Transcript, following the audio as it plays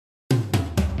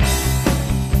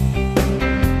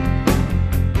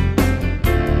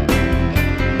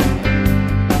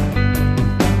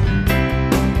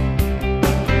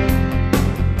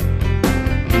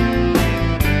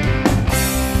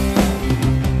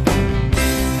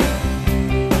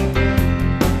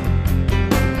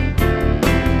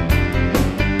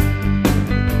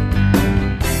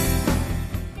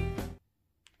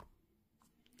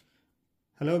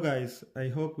guys, I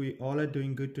hope we all are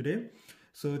doing good today.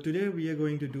 So today we are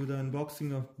going to do the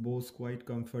unboxing of Bose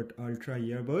Quietcomfort Ultra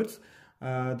Earbuds.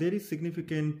 There is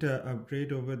significant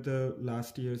upgrade over the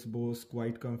last year's Bose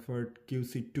Quietcomfort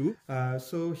QC2.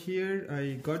 So here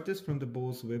I got this from the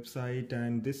Bose website,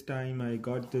 and this time I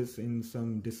got this in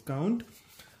some discount.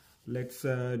 Let's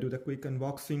do the quick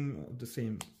unboxing of the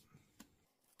same.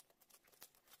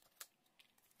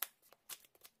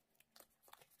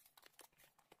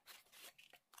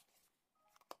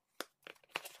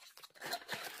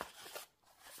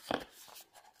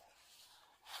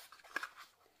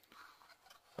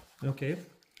 Okay,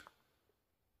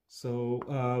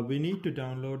 so we need to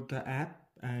download the app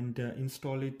and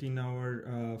install it in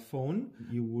our phone.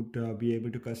 You would be able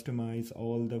to customize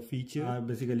all the features.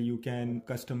 Basically, you can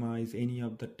customize any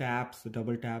of the taps, the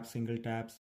double taps, single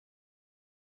taps.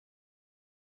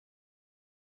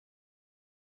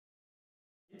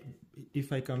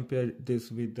 If I compare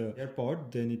this with the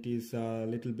AirPod, then it is a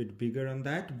little bit bigger on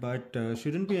that, but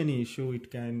shouldn't be any issue. It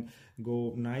can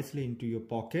go nicely into your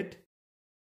pocket.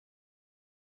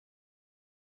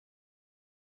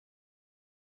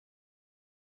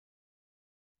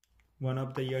 One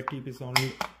of the ear tip is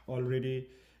already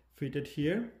fitted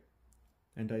here,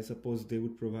 and I suppose they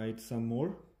would provide some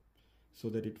more so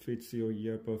that it fits your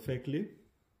ear perfectly.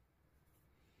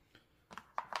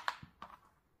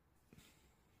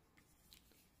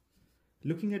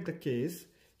 Looking at the case,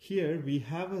 here we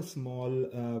have a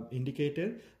small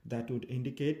indicator that would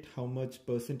indicate how much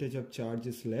percentage of charge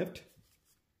is left.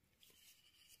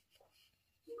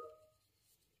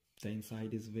 The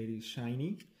inside is very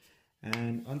shiny.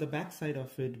 And on the back side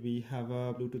of it, we have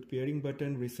a Bluetooth pairing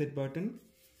button, reset button.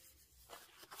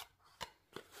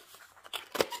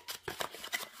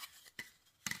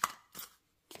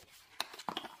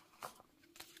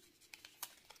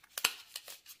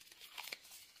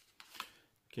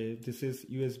 Okay, this is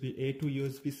USB-A to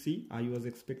USB-C. I was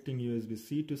expecting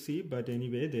USB-C to C, but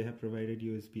anyway, they have provided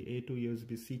USB-A to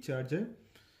USB-C charger.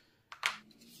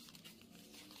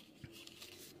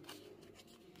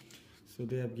 So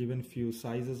they have given few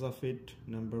sizes of it,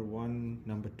 number 1,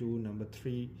 number 2, number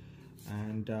 3,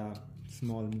 and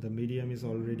small. The medium is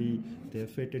already they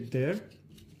fitted there.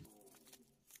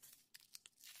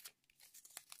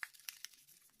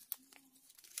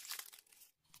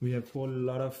 We have a whole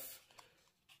lot of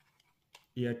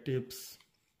ear tips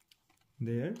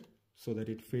there so that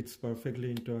it fits perfectly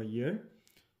into our ear.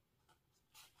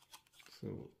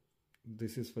 So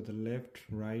this is for the left,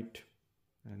 right,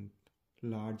 and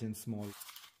large and small.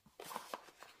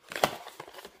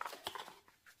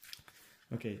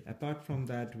 Okay, apart from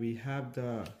that, we have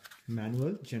the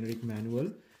manual, generic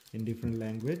manual in different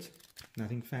language.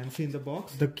 Nothing fancy in the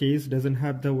box. The case doesn't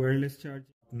have the wireless charging.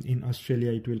 In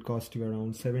Australia, it will cost you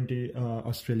around 70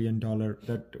 Australian dollar,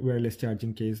 that wireless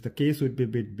charging case. The case would be a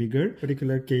bit bigger.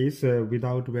 Particular case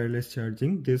without wireless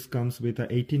charging, this comes with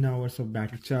 18 hours of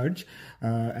battery charge,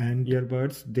 and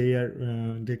earbuds,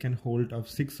 they can hold of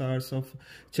 6 hours of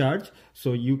charge.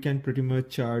 So you can pretty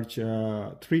much charge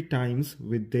 3 times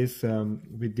with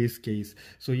this case.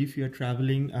 So if you are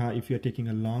traveling, if you are taking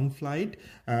a long flight,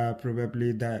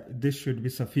 probably this should be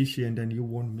sufficient, and you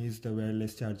won't miss the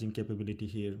wireless charging capability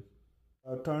here.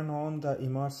 Turn on the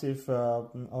immersive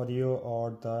audio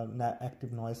or the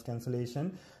active noise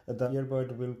cancellation. The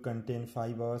earbud will contain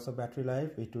 5 hours of battery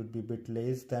life. It would be a bit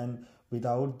less than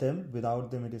without them.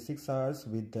 Without them it is 6 hours,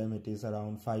 with them it is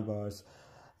around 5 hours.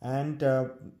 And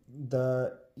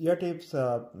the ear tips,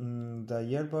 the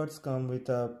earbuds come with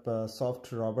a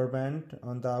soft rubber band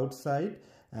on the outside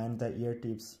and the ear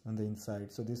tips on the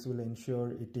inside. So this will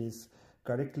ensure it is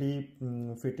correctly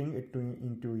fitting it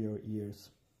into your ears.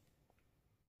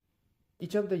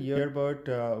 Each of the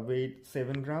earbud weighed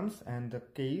 7 grams, and the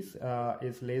case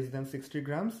is less than 60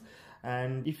 grams.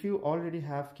 And if you already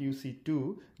have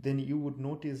QC2, then you would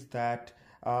notice that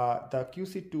the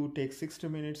QC2 takes 60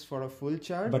 minutes for a full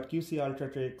charge, but QC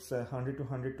Ultra takes 100 to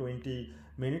 120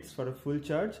 minutes for a full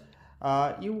charge.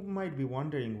 You might be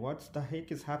wondering what the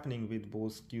heck is happening with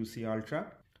Bose QC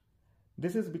Ultra.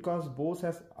 This is because Bose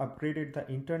has upgraded the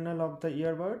internal of the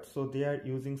earbud, so they are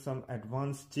using some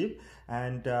advanced chip,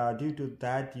 and due to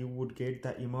that you would get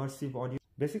the immersive audio.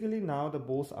 Basically now the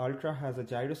Bose Ultra has a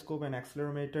gyroscope and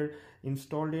accelerometer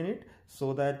installed in it,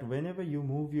 so that whenever you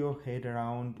move your head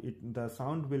around, the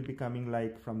sound will be coming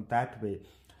like from that way.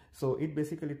 So it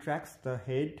basically tracks the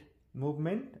head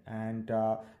movement and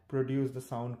produce the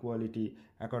sound quality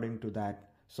according to that,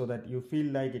 so that you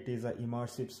feel like it is an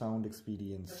immersive sound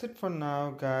experience. That's it for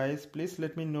now, guys. Please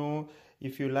let me know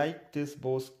if you like this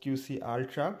Bose QC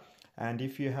Ultra, And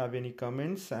if you have any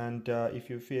comments and if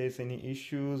you face any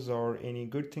issues or any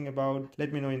good thing about,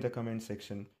 let me know in the comment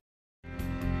section.